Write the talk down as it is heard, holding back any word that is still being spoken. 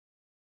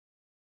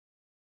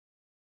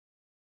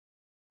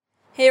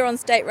Here on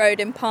State Road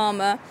in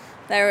Parma,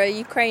 there are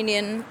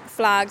Ukrainian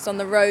flags on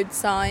the road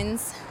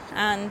signs,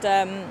 and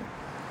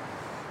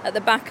at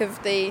the back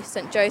of the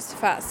St.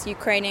 Joseph's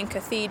Ukrainian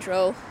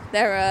Cathedral,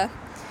 there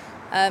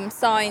are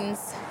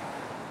signs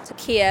to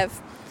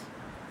Kiev,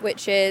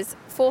 which is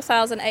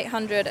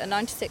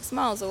 4,896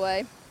 miles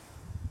away.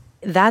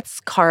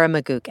 That's Kara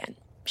Magugan.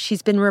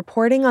 She's been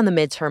reporting on the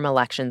midterm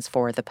elections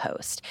for The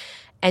Post,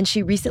 and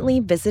she recently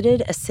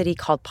visited a city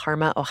called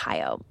Parma,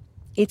 Ohio.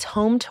 It's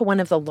home to one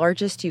of the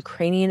largest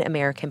Ukrainian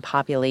American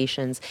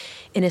populations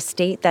in a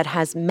state that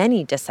has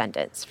many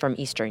descendants from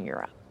Eastern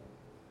Europe.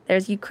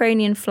 There's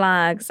Ukrainian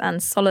flags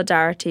and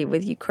solidarity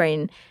with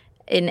Ukraine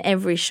in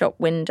every shop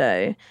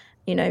window,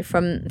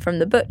 from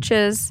the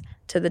butchers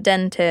to the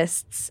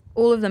dentists.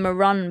 All of them are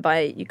run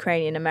by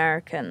Ukrainian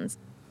Americans.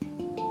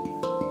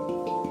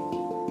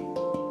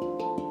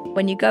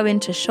 When you go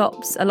into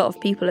shops, a lot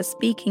of people are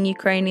speaking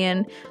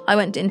Ukrainian. I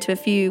went into a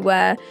few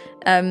where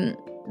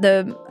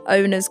the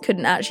owners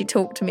couldn't actually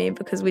talk to me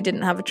because we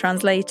didn't have a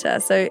translator.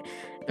 So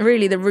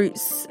really the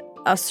roots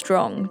are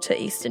strong to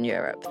Eastern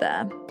Europe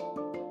there.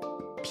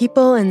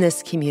 People in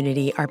this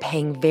community are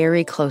paying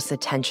very close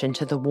attention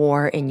to the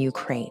war in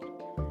Ukraine.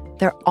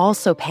 They're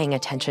also paying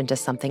attention to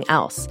something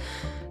else,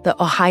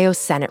 the Ohio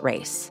Senate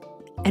race,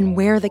 and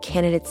where the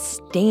candidates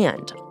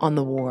stand on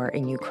the war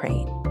in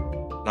Ukraine.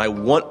 I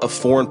want a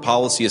foreign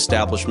policy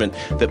establishment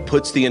that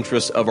puts the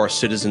interests of our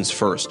citizens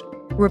first.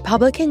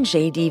 Republican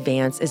J.D.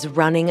 Vance is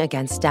running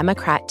against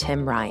Democrat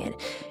Tim Ryan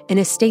in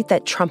a state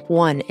that Trump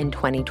won in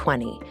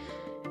 2020.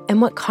 And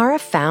what Kara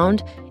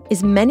found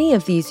is many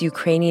of these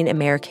Ukrainian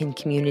American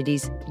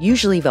communities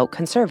usually vote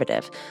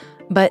conservative,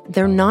 but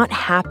they're not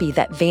happy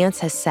that Vance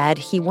has said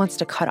he wants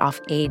to cut off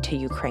aid to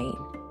Ukraine.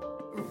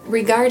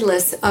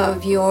 Regardless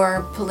of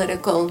your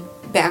political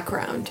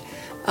background,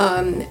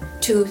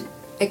 to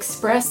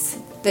express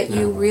that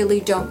you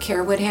really don't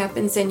care what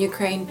happens in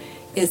Ukraine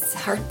is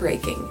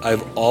heartbreaking.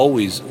 I've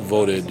always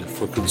voted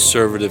for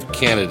conservative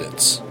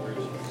candidates.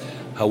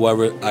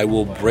 However, I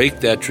will break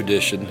that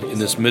tradition in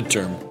this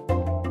midterm.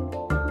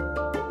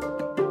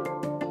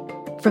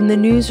 From the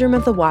newsroom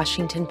of The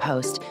Washington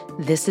Post,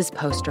 this is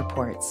Post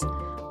Reports.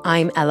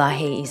 I'm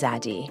Elahe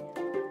Izadi.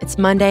 It's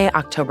Monday,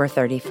 October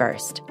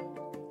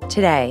 31st.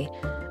 Today,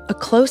 a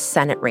close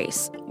Senate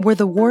race where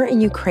the war in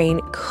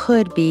Ukraine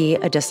could be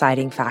a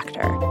deciding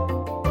factor.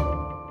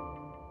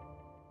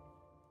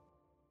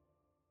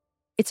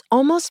 It's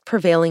almost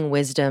prevailing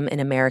wisdom in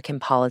American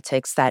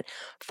politics that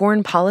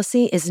foreign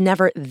policy is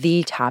never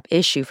the top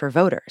issue for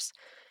voters.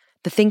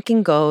 The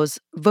thinking goes,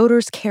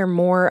 voters care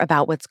more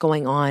about what's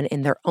going on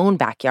in their own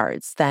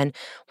backyards than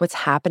what's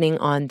happening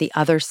on the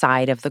other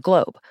side of the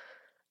globe.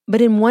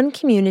 But in one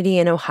community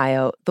in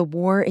Ohio, the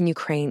war in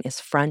Ukraine is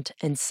front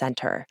and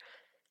center.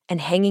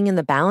 And hanging in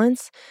the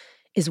balance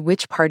is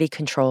which party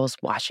controls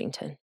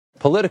Washington.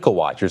 Political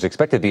watchers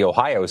expected the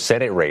Ohio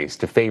Senate race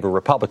to favor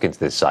Republicans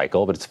this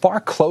cycle, but it's far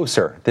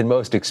closer than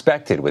most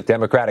expected, with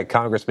Democratic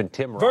Congressman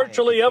Tim Ryan.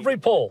 Virtually every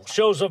poll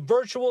shows a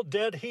virtual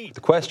dead heat. The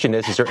question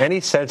is there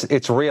any sense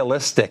it's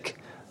realistic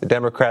the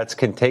Democrats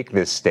can take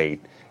this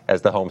state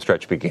as the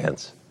homestretch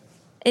begins?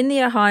 In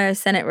the Ohio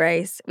Senate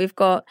race, we've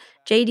got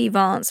J.D.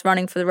 Vance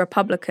running for the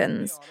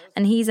Republicans,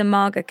 and he's a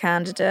MAGA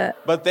candidate.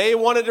 But they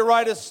wanted to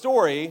write a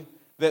story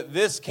that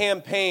this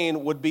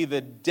campaign would be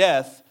the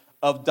death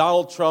of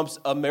Donald Trump's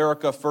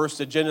America First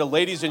agenda.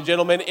 Ladies and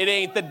gentlemen, it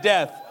ain't the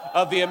death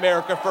of the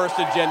America First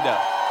agenda.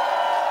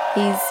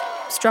 He's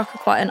struck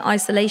quite an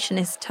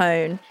isolationist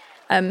tone.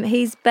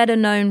 He's better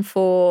known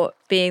for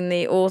being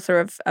the author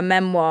of a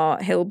memoir,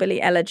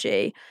 Hillbilly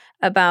Elegy,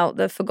 about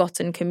the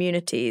forgotten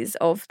communities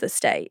of the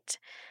state.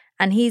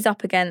 And he's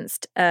up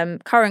against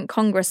current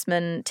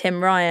Congressman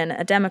Tim Ryan,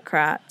 a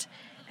Democrat,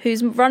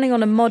 who's running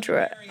on a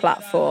moderate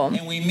platform.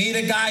 And we meet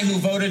a guy who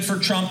voted for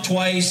Trump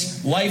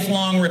twice,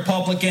 lifelong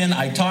Republican.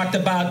 I talked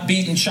about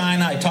beating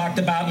China. I talked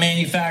about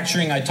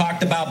manufacturing. I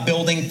talked about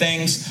building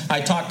things.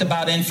 I talked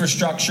about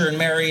infrastructure in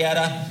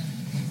Marietta.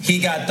 He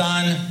got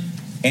done,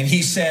 and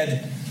he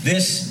said,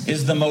 "This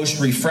is the most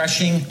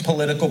refreshing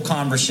political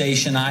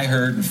conversation I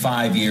heard in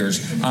 5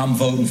 years. I'm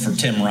voting for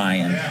Tim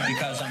Ryan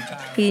because I'm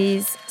tired."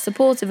 He's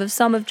supportive of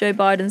some of Joe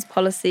Biden's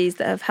policies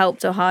that have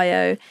helped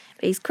Ohio,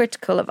 but he's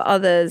critical of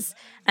others.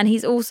 And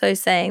he's also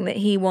saying that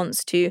he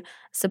wants to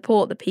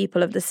support the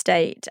people of the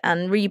state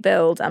and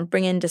rebuild and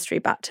bring industry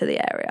back to the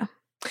area.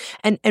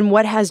 And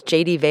what has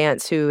J.D.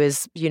 Vance, who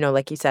is,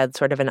 like you said,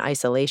 sort of an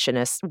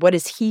isolationist, what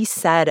has he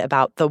said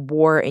about the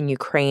war in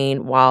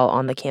Ukraine while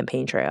on the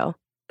campaign trail?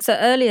 So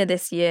earlier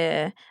this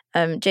year,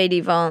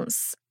 J.D.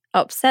 Vance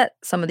upset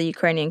some of the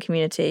Ukrainian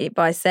community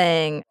by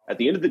saying, at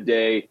the end of the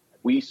day,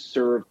 we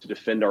serve to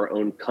defend our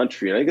own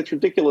country. And I think it's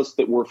ridiculous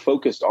that we're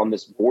focused on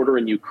this border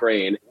in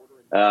Ukraine.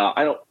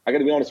 I got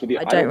to be honest with you.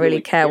 I don't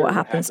really care what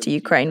happens to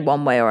Ukraine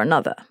one way or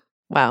another.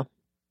 Wow.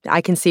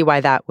 I can see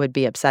why that would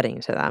be upsetting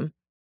to them.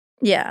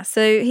 Yeah.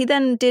 So he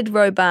then did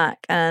row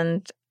back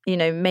and,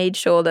 made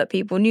sure that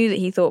people knew that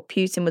he thought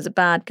Putin was a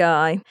bad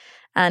guy.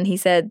 And he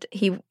said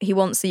he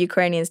wants the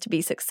Ukrainians to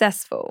be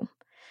successful.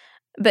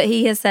 But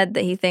he has said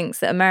that he thinks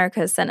that America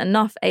has sent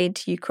enough aid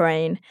to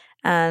Ukraine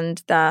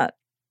and that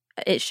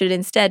it should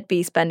instead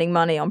be spending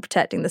money on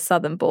protecting the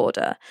southern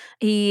border.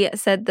 He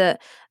said that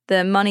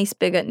the money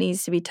spigot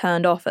needs to be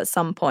turned off at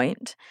some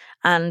point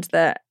and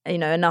that,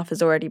 enough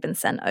has already been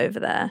sent over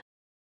there.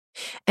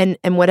 And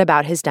what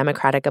about his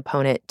Democratic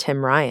opponent,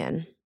 Tim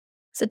Ryan?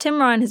 So Tim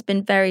Ryan has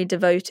been very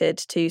devoted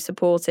to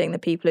supporting the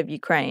people of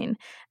Ukraine,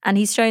 and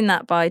he's shown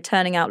that by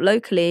turning out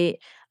locally.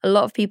 A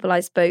lot of people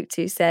I spoke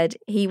to said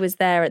he was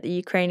there at the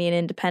Ukrainian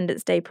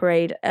Independence Day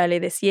parade earlier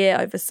this year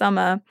over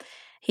summer.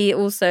 He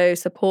also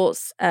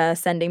supports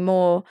sending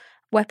more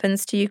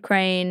weapons to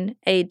Ukraine,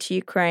 aid to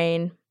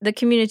Ukraine. The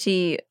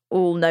community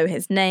all know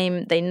his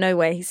name. They know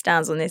where he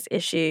stands on this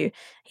issue.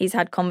 He's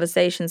had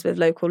conversations with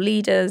local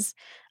leaders,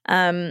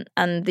 and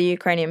the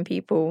Ukrainian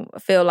people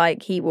feel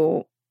like he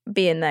will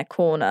be in their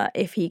corner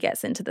if he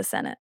gets into the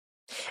Senate.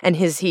 And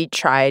has he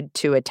tried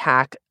to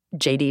attack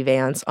J.D.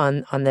 Vance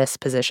on this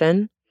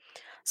position?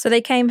 So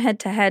they came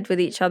head-to-head with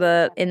each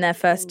other in their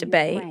first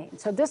debate.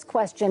 So this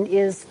question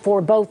is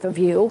for both of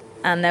you.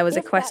 And there was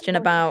a question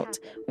about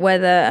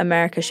whether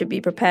America should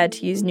be prepared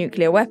to use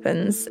nuclear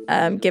weapons,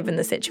 given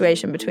the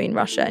situation between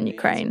Russia and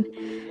Ukraine.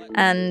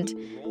 And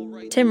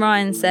Tim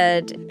Ryan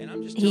said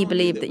he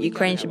believed that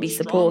Ukraine should be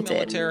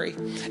supported.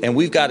 And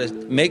we've got to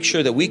make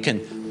sure that we can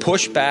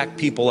push back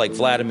people like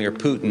Vladimir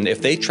Putin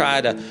if they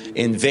try to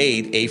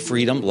invade a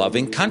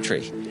freedom-loving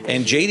country.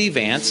 And J.D.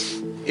 Vance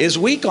is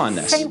weak on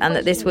this. And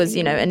that this was,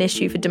 an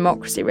issue for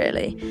democracy,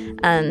 really.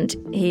 And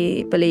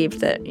he believed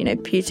that,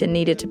 Putin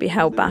needed to be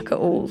held back at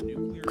all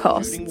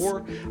costs.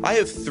 I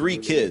have 3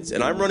 kids,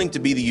 and I'm running to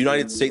be the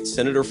United States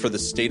Senator for the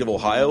state of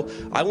Ohio.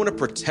 I want to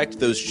protect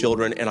those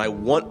children, and I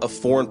want a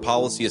foreign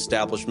policy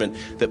establishment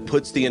that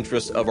puts the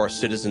interests of our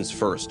citizens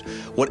first.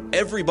 What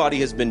everybody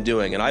has been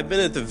doing, and I've been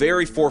at the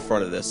very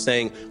forefront of this,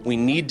 saying we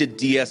need to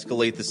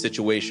de-escalate the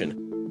situation.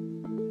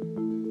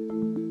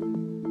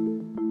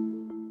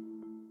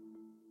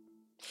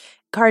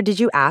 Cara, did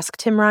you ask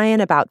Tim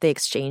Ryan about the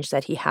exchange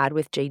that he had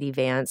with J.D.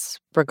 Vance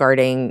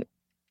regarding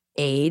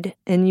aid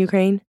in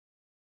Ukraine?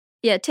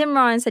 Yeah, Tim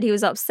Ryan said he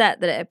was upset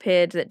that it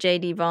appeared that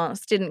J.D.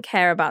 Vance didn't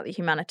care about the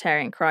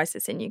humanitarian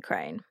crisis in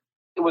Ukraine.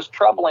 It was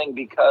troubling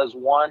because,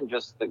 one,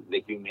 just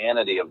the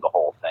humanity of the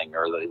whole thing,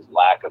 or his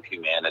lack of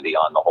humanity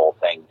on the whole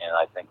thing. And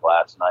I think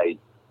last night,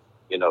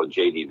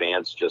 J.D.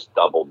 Vance just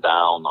doubled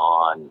down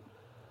on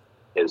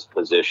his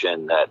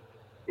position that,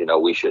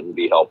 we shouldn't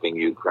be helping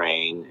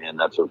Ukraine. And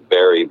that's a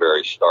very,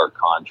 very stark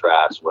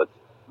contrast with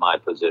my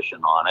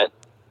position on it.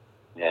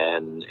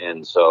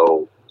 And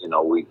so,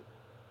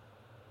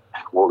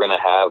 we're going to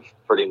have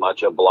pretty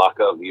much a block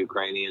of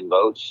Ukrainian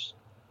votes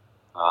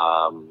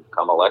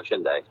come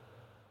election day.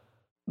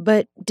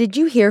 But did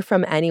you hear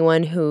from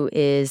anyone who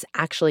is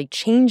actually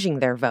changing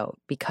their vote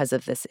because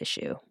of this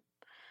issue?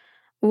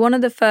 One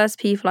of the first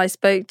people I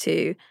spoke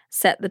to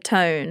set the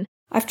tone.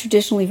 I've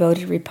traditionally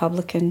voted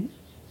Republican,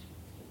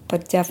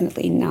 but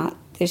definitely not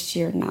this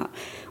year, not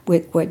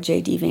with what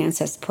J.D. Vance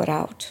has put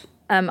out.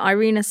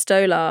 Irina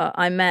Stolar,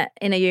 I met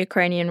in a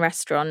Ukrainian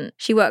restaurant.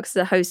 She works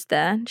as a host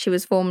there. She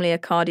was formerly a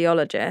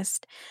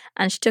cardiologist,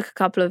 and she took a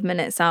couple of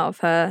minutes out of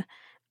her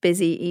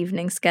busy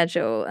evening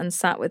schedule and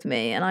sat with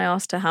me, and I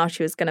asked her how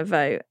she was going to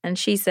vote. And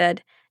she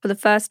said, for the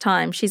first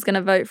time, she's going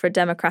to vote for a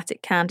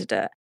Democratic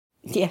candidate.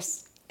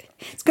 Yes,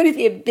 it's going to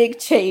be a big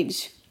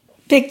change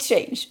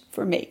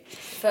for me.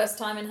 First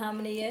time in how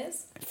many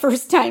years?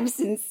 First time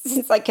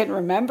since I can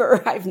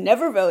remember. I've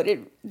never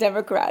voted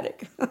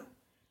Democratic.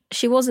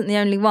 She wasn't the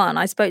only one.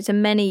 I spoke to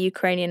many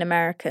Ukrainian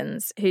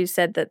Americans who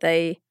said that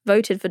they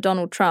voted for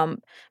Donald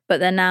Trump, but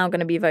they're now going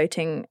to be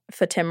voting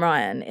for Tim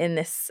Ryan in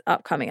this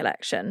upcoming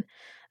election.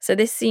 So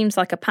this seems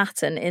like a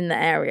pattern in the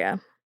area.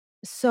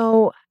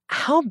 So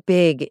how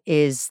big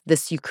is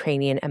this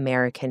Ukrainian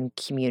American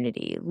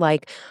community?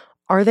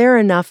 Are there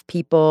enough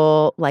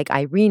people like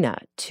Irina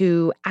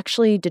to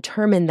actually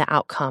determine the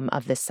outcome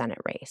of this Senate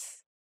race?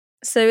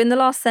 So in the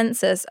last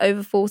census,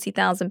 over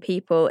 40,000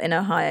 people in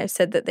Ohio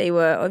said that they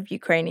were of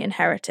Ukrainian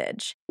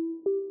heritage.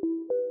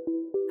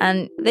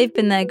 And they've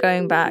been there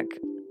going back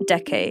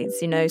decades.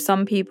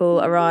 Some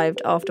people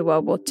arrived after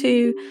World War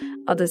II,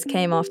 others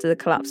came after the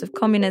collapse of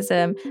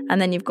communism,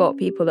 and then you've got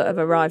people that have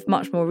arrived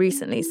much more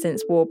recently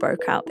since war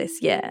broke out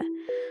this year.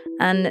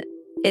 And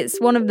it's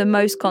one of the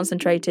most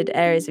concentrated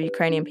areas of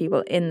Ukrainian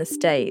people in the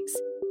States.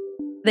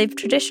 They've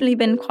traditionally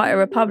been quite a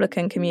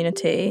Republican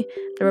community.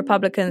 The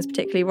Republicans,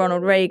 particularly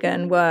Ronald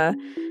Reagan, were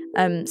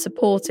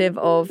supportive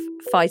of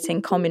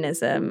fighting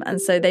communism,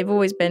 and so they've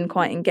always been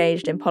quite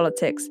engaged in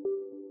politics.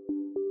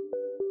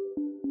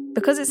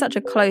 Because it's such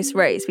a close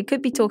race, we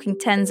could be talking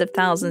tens of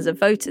thousands of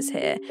voters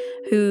here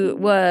who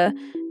were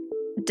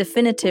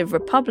definitive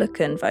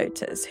Republican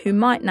voters who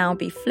might now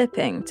be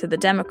flipping to the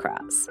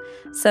Democrats.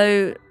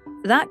 So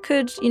that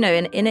could,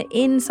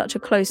 in such a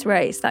close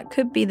race, that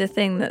could be the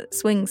thing that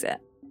swings it.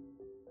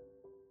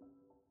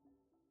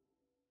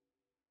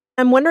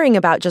 I'm wondering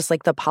about just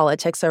the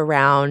politics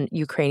around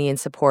Ukrainian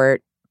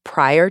support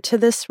prior to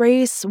this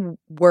race,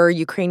 were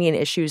Ukrainian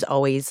issues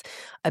always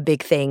a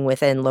big thing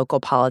within local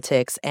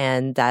politics,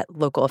 and that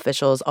local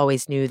officials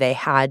always knew they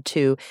had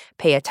to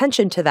pay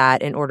attention to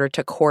that in order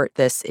to court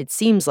this, it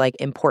seems like,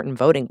 important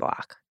voting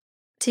bloc?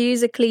 To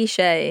use a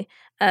cliche,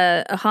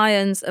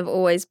 Ohioans have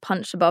always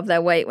punched above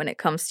their weight when it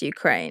comes to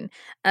Ukraine.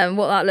 And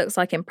what that looks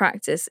like in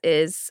practice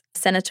is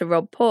Senator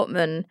Rob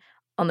Portman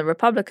on the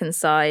Republican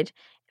side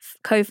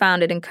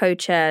co-founded and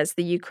co-chairs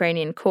the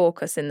Ukrainian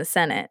caucus in the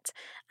Senate.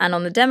 And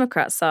on the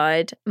Democrat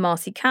side,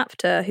 Marcy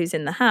Kaptur, who's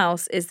in the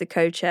House, is the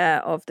co-chair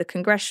of the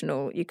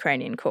Congressional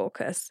Ukrainian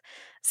Caucus.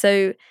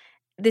 So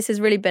this has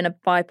really been a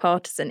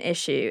bipartisan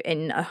issue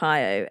in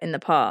Ohio in the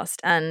past.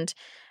 And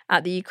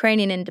at the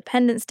Ukrainian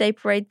Independence Day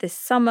parade this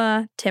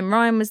summer, Tim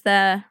Ryan was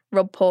there,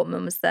 Rob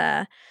Portman was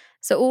there.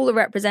 So all the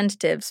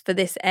representatives for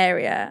this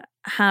area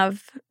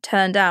have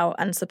turned out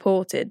and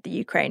supported the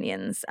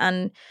Ukrainians.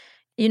 And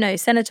you know,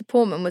 Senator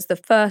Portman was the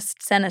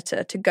first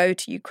senator to go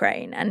to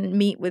Ukraine and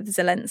meet with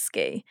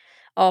Zelensky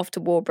after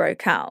war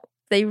broke out.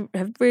 They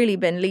have really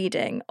been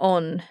leading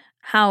on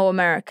how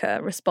America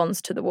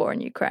responds to the war in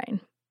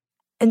Ukraine.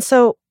 And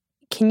so,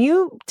 can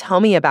you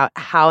tell me about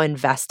how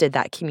invested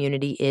that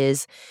community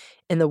is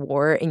in the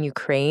war in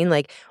Ukraine?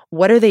 Like,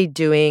 what are they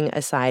doing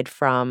aside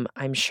from,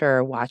 I'm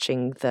sure,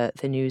 watching the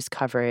news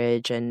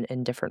coverage and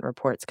different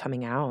reports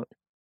coming out?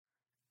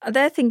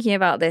 They're thinking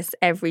about this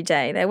every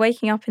day. They're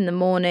waking up in the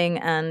morning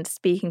and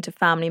speaking to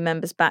family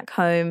members back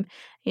home.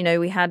 You know,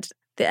 we had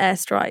the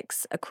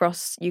airstrikes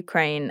across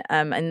Ukraine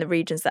in the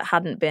regions that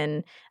hadn't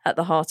been at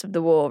the heart of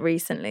the war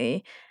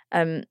recently.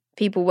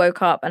 People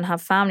woke up and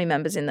have family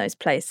members in those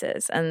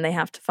places, and they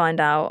have to find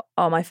out,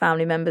 are my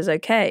family members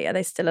okay? Are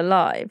they still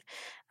alive?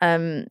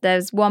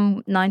 There's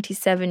one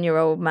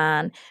 97-year-old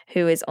man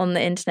who is on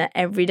the internet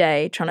every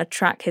day trying to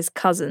track his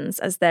cousins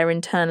as they're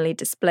internally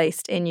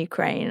displaced in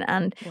Ukraine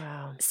and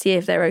see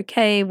if they're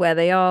okay, where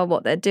they are,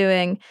 what they're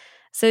doing.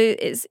 So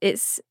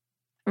it's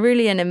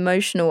really an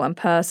emotional and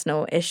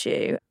personal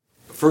issue.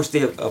 First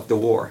day of the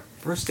war,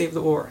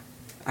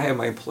 I have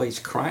my employees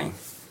crying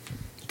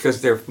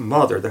because their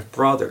mother, their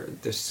brother,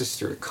 their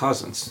sister, their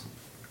cousins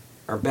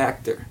are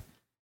back there.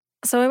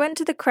 So I went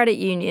to the credit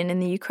union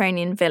in the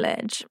Ukrainian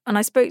village and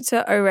I spoke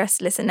to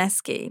Orest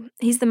Lisaneski.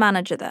 He's the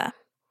manager there.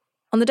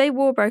 On the day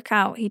war broke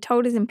out, he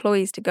told his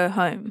employees to go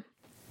home.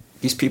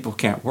 These people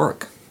can't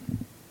work.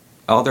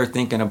 All they're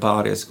thinking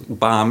about is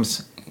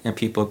bombs and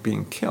people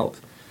being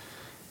killed.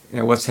 You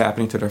know, what's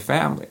happening to their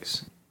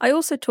families. I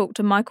also talked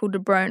to Michael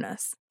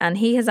Dobronas, and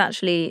he has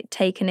actually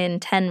taken in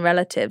 10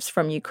 relatives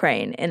from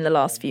Ukraine in the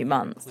last few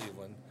months.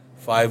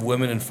 5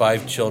 women and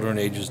 5 children,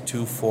 ages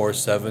 2, 4,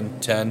 7,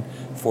 10,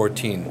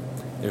 14.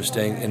 They're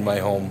staying in my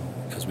home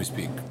as we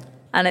speak.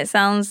 And it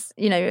sounds,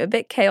 you know, a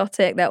bit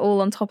chaotic. They're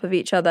all on top of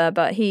each other,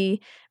 but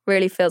he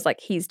really feels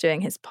like he's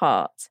doing his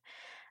part.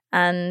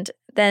 And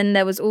then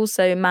there was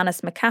also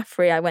Manus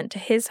McCaffrey. I went to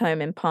his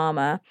home in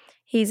Parma.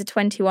 He's a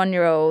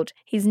 21-year-old.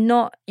 He's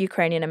not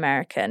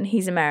Ukrainian-American.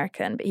 He's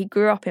American, but he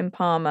grew up in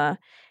Parma.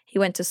 He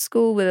went to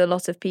school with a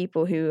lot of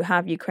people who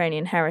have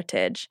Ukrainian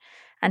heritage.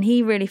 And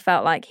he really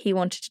felt like he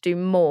wanted to do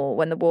more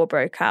when the war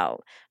broke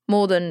out,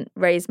 more than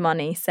raise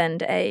money,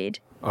 send aid.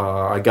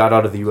 I got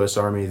out of the U.S.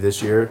 Army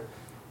this year,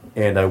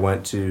 and I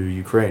went to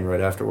Ukraine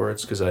right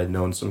afterwards because I had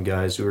known some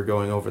guys who were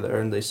going over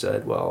there, and they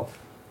said, well,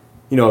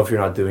 you know, if you're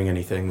not doing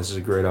anything, this is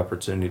a great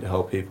opportunity to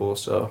help people,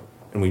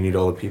 and we need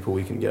all the people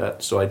we can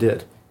get. So I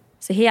did.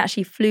 So he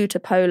actually flew to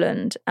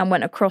Poland and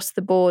went across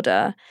the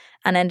border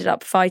and ended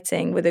up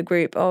fighting with a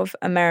group of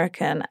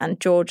American and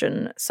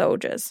Georgian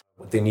soldiers.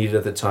 What they needed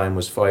at the time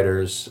was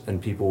fighters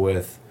and people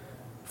with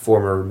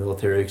former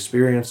military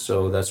experience,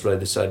 so that's what I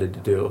decided to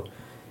do.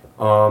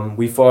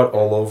 We fought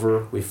all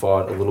over. We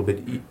fought a little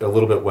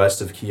bit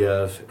west of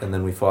Kiev, and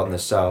then we fought in the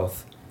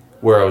south,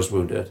 where I was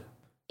wounded.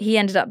 He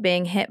ended up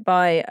being hit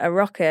by a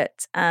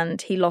rocket,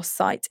 and he lost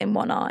sight in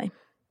one eye.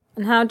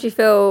 And how do you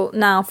feel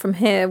now from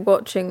here,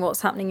 watching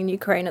what's happening in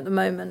Ukraine at the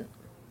moment?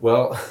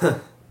 Well,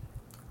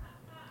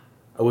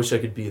 I wish I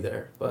could be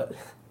there, but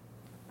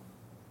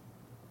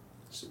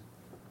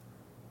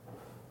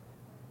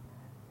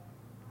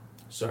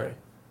sorry.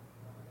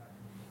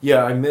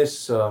 Yeah, I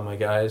miss my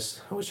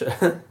guys. I wish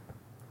I...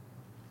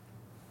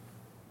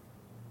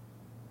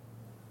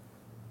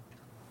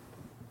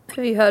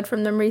 Have you heard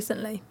from them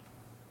recently?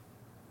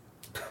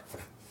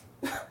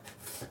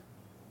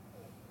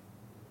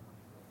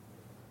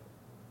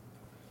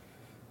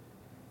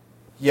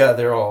 Yeah,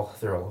 they're all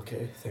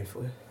okay,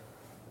 thankfully.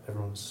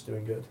 Everyone's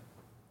doing good.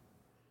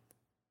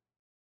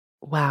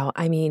 Wow.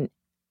 I mean,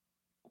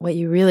 what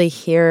you really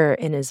hear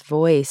in his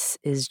voice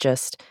is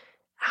just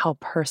how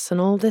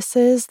personal this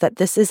is, that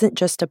this isn't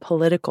just a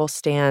political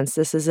stance.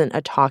 This isn't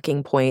a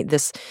talking point.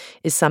 This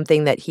is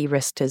something that he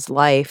risked his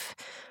life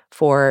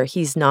for.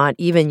 He's not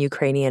even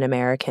Ukrainian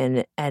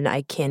American, and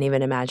I can't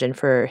even imagine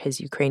for his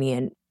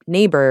Ukrainian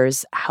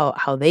neighbors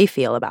how they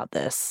feel about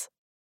this.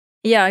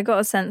 Yeah, I got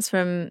a sense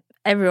from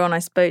everyone I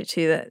spoke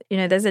to that,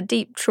 there's a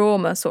deep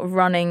trauma sort of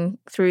running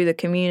through the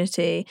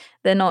community.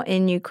 They're not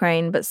in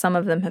Ukraine, but some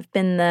of them have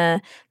been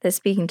there. They're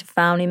speaking to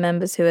family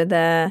members who are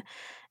there.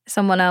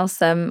 Someone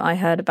else I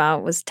heard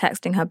about was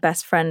texting her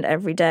best friend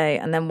every day,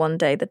 and then one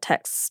day the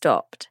text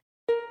stopped.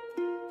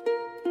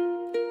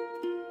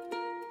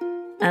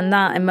 And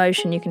that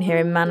emotion you can hear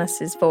in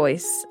Manas's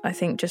voice, I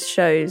think just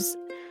shows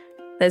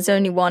there's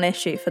only one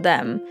issue for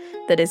them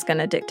that is going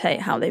to dictate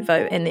how they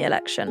vote in the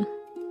election.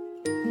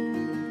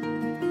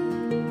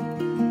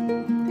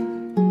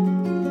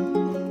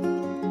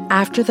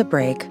 After the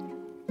break,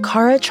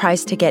 Kara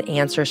tries to get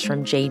answers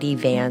from J.D.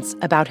 Vance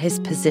about his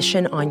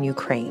position on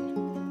Ukraine.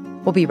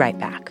 We'll be right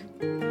back.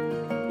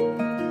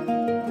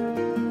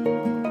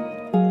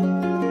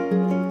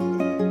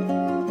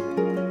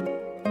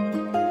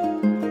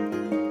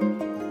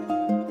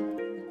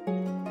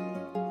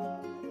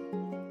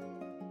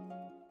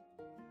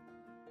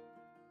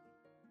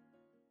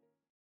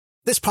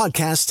 This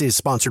podcast is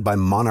sponsored by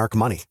Monarch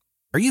Money.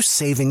 Are you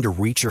saving to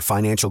reach your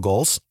financial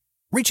goals?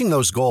 Reaching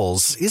those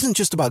goals isn't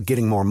just about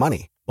getting more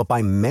money, but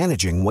by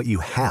managing what you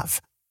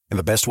have. And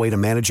the best way to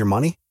manage your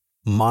money?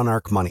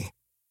 Monarch Money.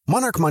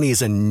 Monarch Money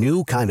is a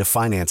new kind of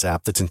finance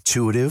app that's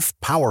intuitive,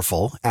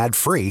 powerful,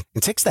 ad-free,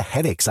 and takes the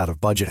headaches out of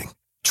budgeting.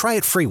 Try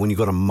it free when you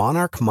go to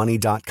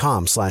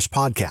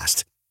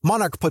monarchmoney.com/podcast.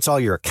 Monarch puts all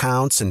your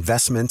accounts,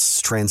 investments,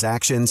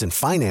 transactions, and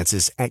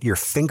finances at your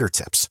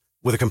fingertips.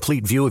 With a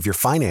complete view of your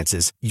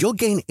finances, you'll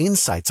gain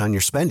insights on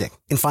your spending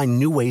and find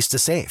new ways to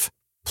save.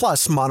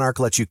 Plus, Monarch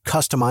lets you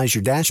customize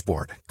your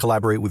dashboard,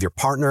 collaborate with your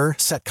partner,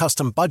 set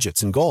custom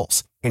budgets and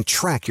goals, and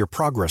track your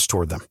progress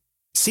toward them.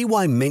 See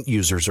why Mint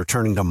users are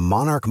turning to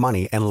Monarch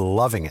Money and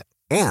loving it,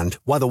 and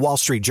why the Wall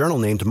Street Journal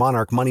named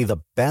Monarch Money the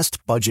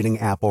best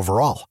budgeting app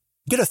overall.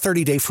 Get a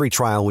 30-day free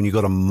trial when you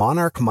go to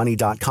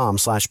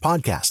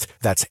monarchmoney.com/podcast.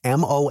 That's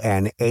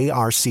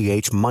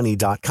MONARCH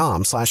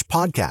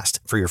money.com/podcast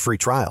for your free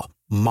trial.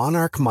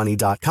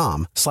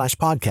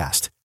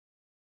 monarchmoney.com/podcast.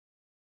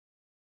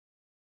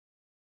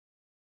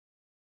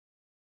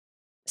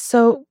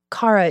 So,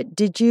 Kara,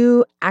 did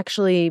you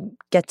actually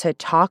get to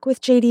talk with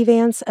J.D.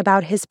 Vance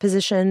about his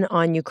position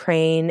on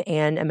Ukraine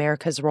and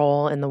America's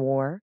role in the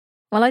war?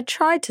 Well, I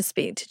tried to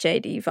speak to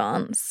J.D.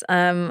 Vance.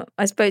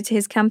 I spoke to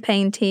his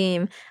campaign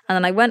team, and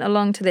then I went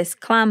along to this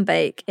clam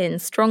bake in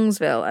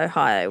Strongsville,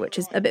 Ohio, which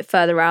is a bit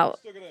further out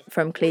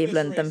from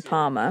Cleveland than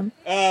Palmer.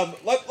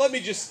 Let me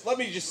just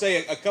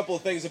say a couple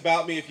of things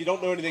about me. If you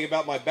don't know anything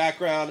about my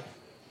background,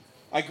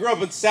 I grew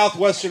up in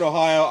southwestern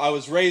Ohio. I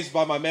was raised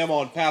by my mama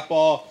and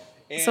papa.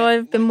 So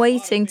I've been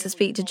waiting to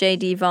speak to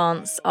J.D.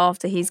 Vance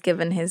after he's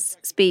given his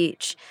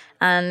speech,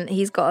 and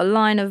he's got a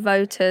line of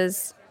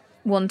voters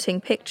wanting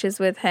pictures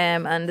with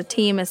him, and the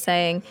team is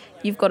saying,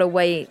 you've got to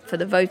wait for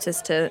the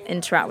voters to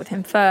interact with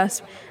him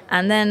first.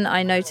 And then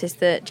I noticed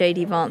that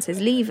J.D. Vance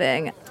is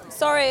leaving.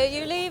 Sorry, are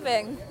you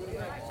leaving?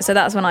 So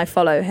that's when I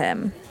follow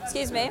him.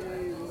 Excuse me?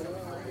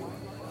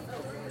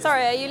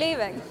 Sorry, are you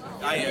leaving?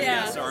 I am,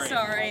 yeah,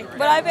 sorry.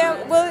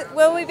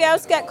 Will we be able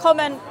to get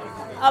comment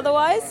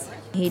otherwise?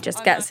 He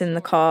just gets in the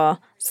car,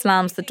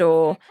 slams the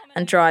door,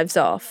 and drives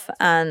off.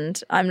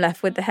 And I'm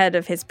left with the head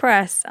of his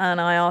press,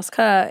 and I ask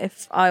her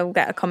if I will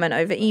get a comment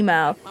over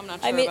email. I'm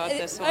not sure about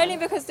this one. Only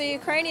because the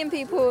Ukrainian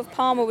people of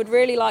Palmer would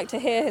really like to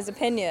hear his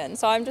opinion,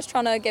 so I'm just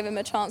trying to give him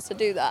a chance to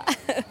do that.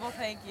 Well,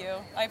 thank you.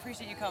 I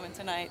appreciate you coming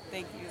tonight.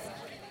 Thank you.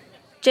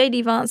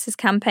 J.D. Vance's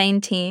campaign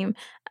team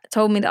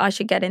told me that I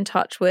should get in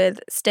touch with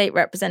State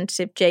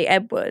Representative Jay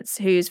Edwards,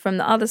 who's from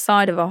the other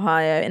side of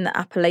Ohio in the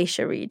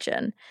Appalachia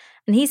region.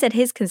 And he said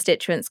his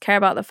constituents care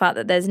about the fact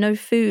that there's no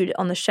food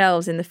on the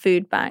shelves in the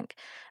food bank.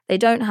 They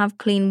don't have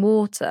clean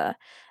water.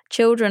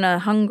 Children are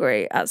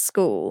hungry at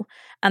school.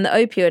 And the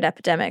opioid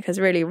epidemic has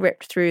really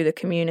ripped through the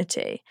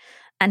community.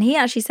 And he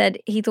actually said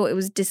he thought it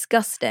was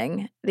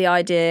disgusting, the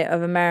idea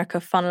of America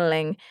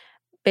funneling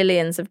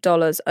billions of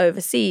dollars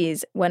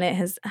overseas when it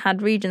has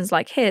had regions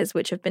like his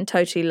which have been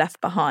totally left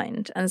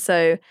behind. And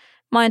so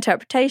my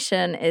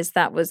interpretation is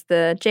that was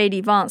the J.D.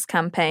 Vance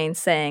campaign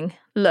saying,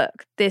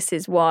 look, this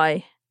is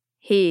why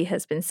he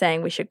has been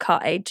saying we should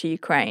cut aid to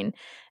Ukraine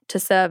to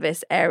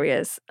service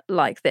areas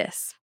like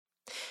this.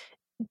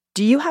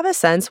 Do you have a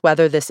sense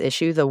whether this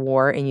issue, the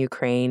war in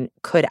Ukraine,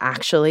 could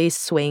actually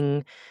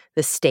swing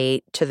the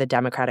state to the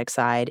Democratic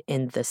side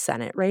in the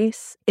Senate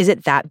race? Is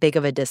it that big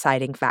of a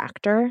deciding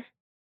factor?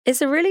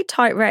 It's a really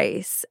tight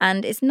race,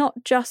 and it's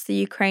not just the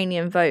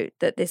Ukrainian vote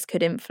that this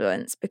could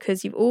influence,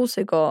 because you've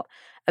also got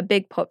a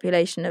big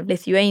population of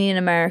Lithuanian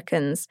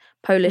Americans,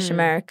 Polish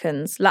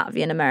Americans,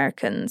 Latvian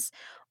Americans,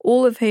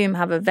 all of whom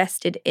have a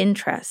vested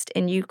interest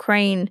in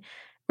Ukraine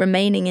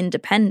remaining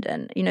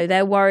independent. You know,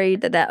 they're worried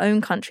that their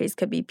own countries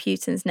could be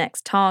Putin's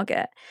next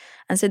target.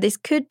 And so this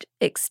could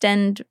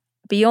extend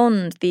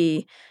beyond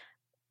the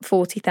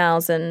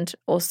 40,000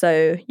 or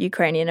so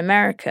Ukrainian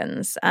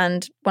Americans.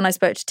 And when I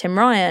spoke to Tim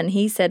Ryan,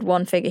 he said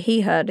one figure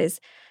he heard is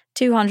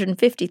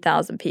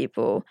 250,000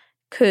 people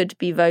could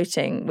be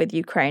voting with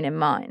Ukraine in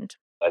mind.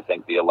 I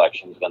think the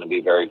election is going to be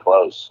very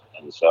close.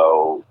 And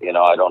so,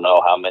 I don't know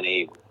how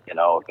many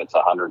if it's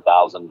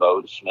 100,000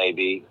 votes,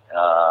 maybe.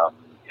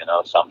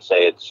 Some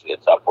say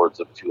it's upwards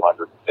of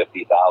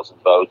 250,000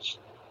 votes.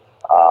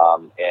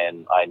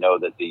 And I know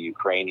that the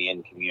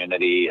Ukrainian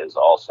community is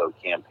also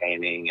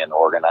campaigning and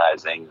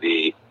organizing,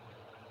 the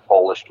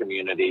Polish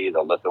community,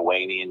 the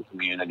Lithuanian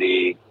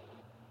community,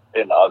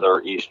 and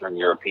other Eastern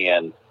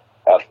European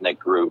ethnic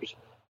groups.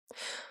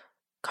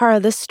 Kara,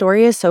 this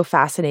story is so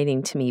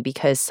fascinating to me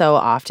because so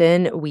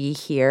often we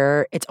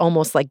hear it's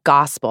almost like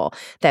gospel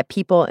that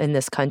people in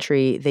this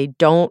country, they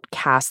don't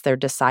cast their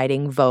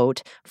deciding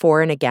vote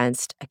for and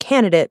against a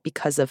candidate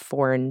because of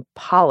foreign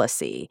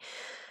policy.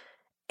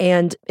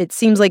 And it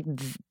seems like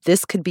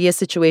this could be a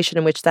situation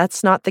in which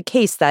that's not the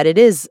case, that it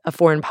is a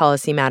foreign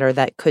policy matter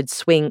that could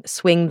swing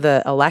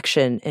the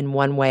election in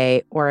one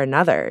way or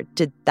another.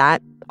 Did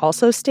that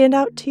also stand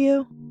out to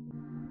you?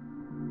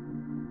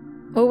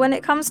 Well, when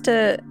it comes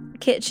to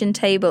kitchen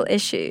table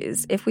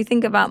issues, if we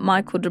think about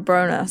Michael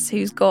Dobronas,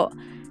 who's got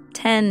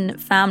 10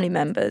 family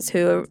members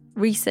who are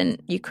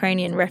recent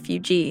Ukrainian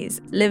refugees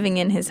living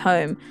in his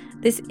home,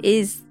 this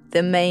is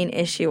the main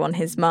issue on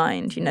his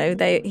mind.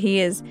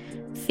 He is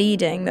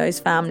feeding those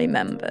family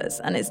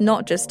members, and it's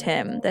not just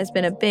him. There's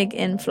been a big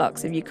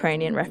influx of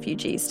Ukrainian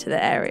refugees to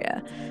the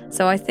area.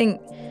 So I think,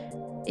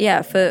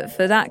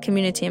 for that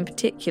community in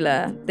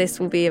particular, this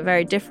will be a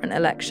very different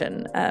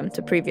election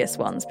to previous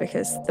ones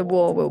because the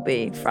war will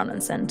be front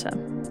and center.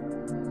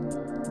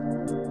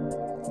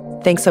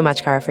 Thanks so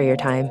much, Kara, for your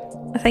time.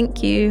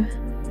 Thank you.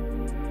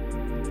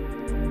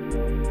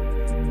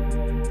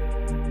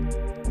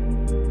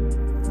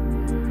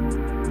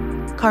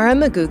 Kara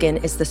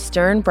McGugan is the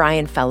Stern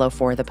Bryan Fellow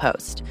for The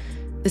Post.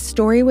 The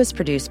story was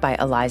produced by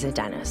Eliza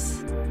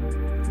Dennis.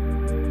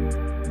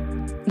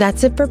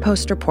 That's it for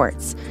Post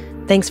Reports.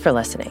 Thanks for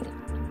listening.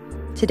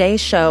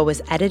 Today's show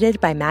was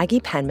edited by Maggie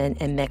Penman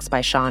and mixed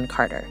by Sean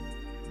Carter.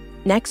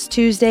 Next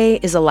Tuesday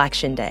is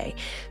Election Day,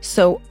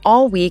 so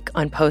all week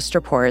on Post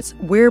Reports,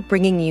 we're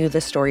bringing you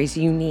the stories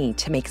you need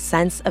to make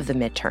sense of the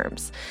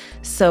midterms.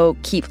 So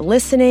keep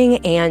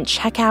listening and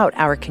check out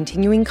our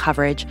continuing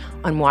coverage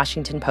on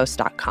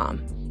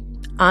WashingtonPost.com.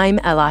 I'm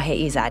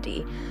Elahe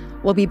Izadi.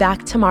 We'll be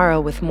back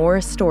tomorrow with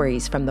more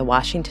stories from the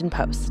Washington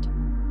Post.